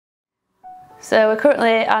So we're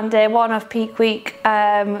currently on day 1 of peak week,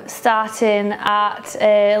 starting at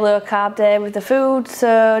a low carb day with the food,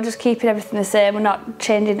 so just keeping everything the same. We're not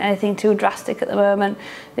changing anything too drastic at the moment.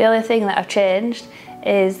 The only thing that I've changed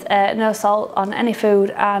is no salt on any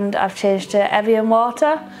food, and I've changed to Evian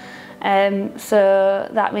water. So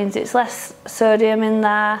that means it's less sodium in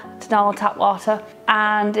there to normal tap water.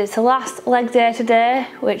 And it's the last leg day today,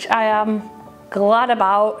 which I am glad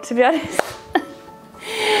about, to be honest.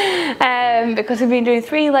 Because we've been doing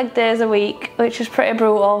 3 leg days a week, which is pretty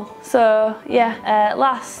brutal. So yeah,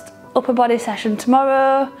 last upper body session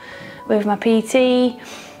tomorrow with my PT,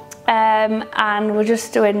 and we're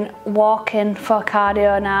just doing walking for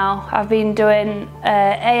cardio now. I've been doing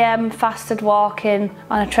AM fasted walking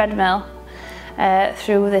on a treadmill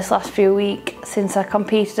through this last few weeks since I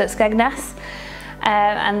competed at Skegness,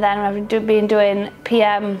 and then I've been doing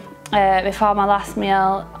PM before my last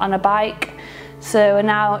meal on a bike. So we're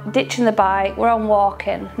now ditching the bike, we're on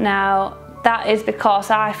walking. Now that is because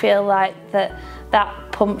I feel like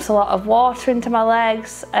that pumps a lot of water into my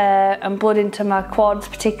legs and blood into my quads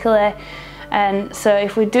particularly. And so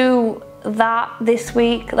if we do that this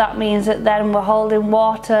week, that means that then we're holding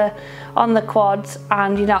water on the quads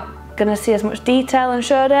and you're not going to see as much detail on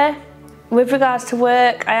show day. With regards to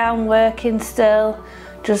work, I am working still,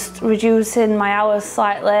 just reducing my hours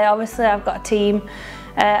slightly. Obviously I've got a team.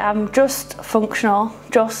 I'm just functional,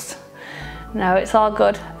 no, it's all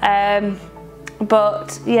good.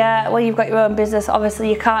 But yeah, when you've got your own business, obviously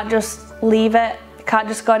you can't just leave it. You can't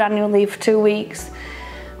just go on annual leave for 2 weeks.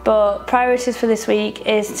 But priorities for this week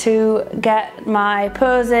is to get my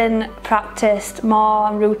posing practiced more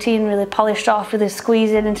and routine really polished off, really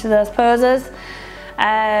squeezing into those poses.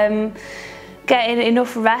 Getting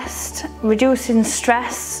enough rest, reducing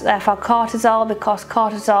stress for cortisol, because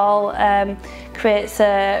cortisol creates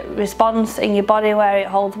a response in your body where it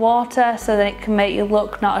holds water, so that it can make you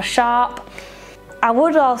look not as sharp. I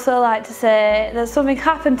would also like to say that something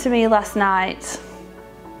happened to me last night.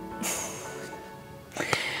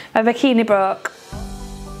 My bikini broke.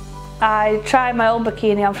 I tried my old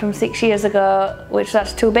bikini on from 6 years ago, which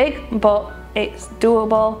that's too big, but it's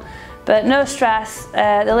doable. But no stress,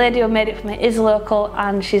 the lady who made it for me is local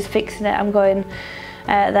and she's fixing it. I'm going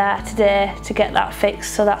there today to get that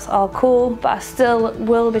fixed, so that's all cool. But I still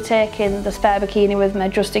will be taking the spare bikini with me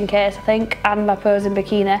just in case, I think, and my posing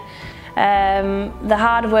bikini. The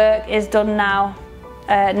hard work is done now,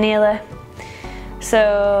 nearly.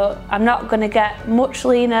 So I'm not going to get much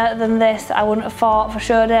leaner than this. I wouldn't have thought for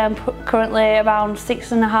show day. I'm currently around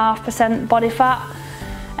 6.5% body fat.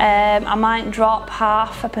 I might drop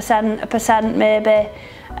 0.5% maybe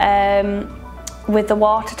with the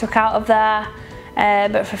water took out of there,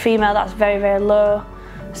 but for female that's very, very low.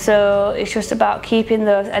 So it's just about keeping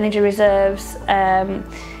those energy reserves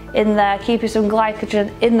in there, keeping some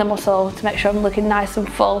glycogen in the muscle to make sure I'm looking nice and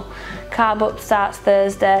full. Carb up starts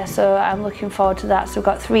Thursday, so I'm looking forward to that. So we've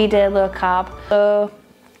got 3-day low carb. So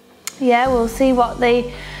yeah, we'll see what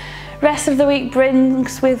the rest of the week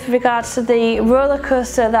brings with regards to the roller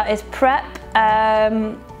coaster that is prep.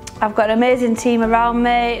 I've got an amazing team around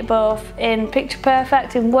me, both in Picture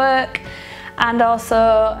Perfect in work and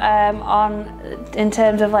also in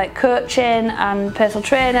terms of like coaching and personal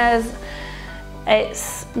trainers.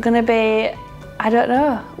 It's gonna be, I don't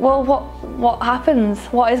know. Well, what happens?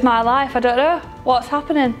 What is my life? I don't know. What's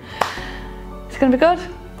happening? It's gonna be good,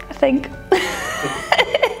 I think.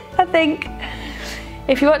 I think.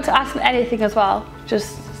 If you want to ask me anything as well,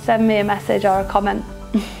 just send me a message or a comment.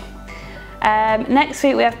 Next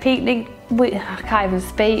week we have peak week. I can't even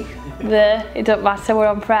speak. It doesn't matter, we're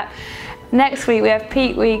on prep. Next week we have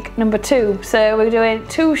peak week number 2. So we're doing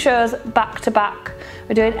 2 shows back to back.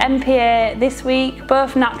 We're doing MPA this week,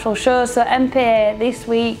 both natural shows. So MPA this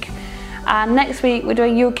week, and next week we're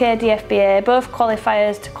doing UK DFBA, both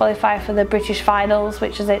qualifiers to qualify for the British finals,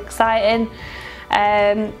 which is exciting.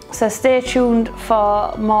 So stay tuned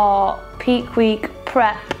for more peak week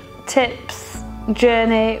prep tips,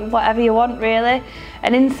 journey, whatever you want really,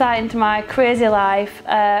 an insight into my crazy life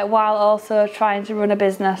while also trying to run a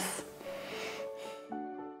business.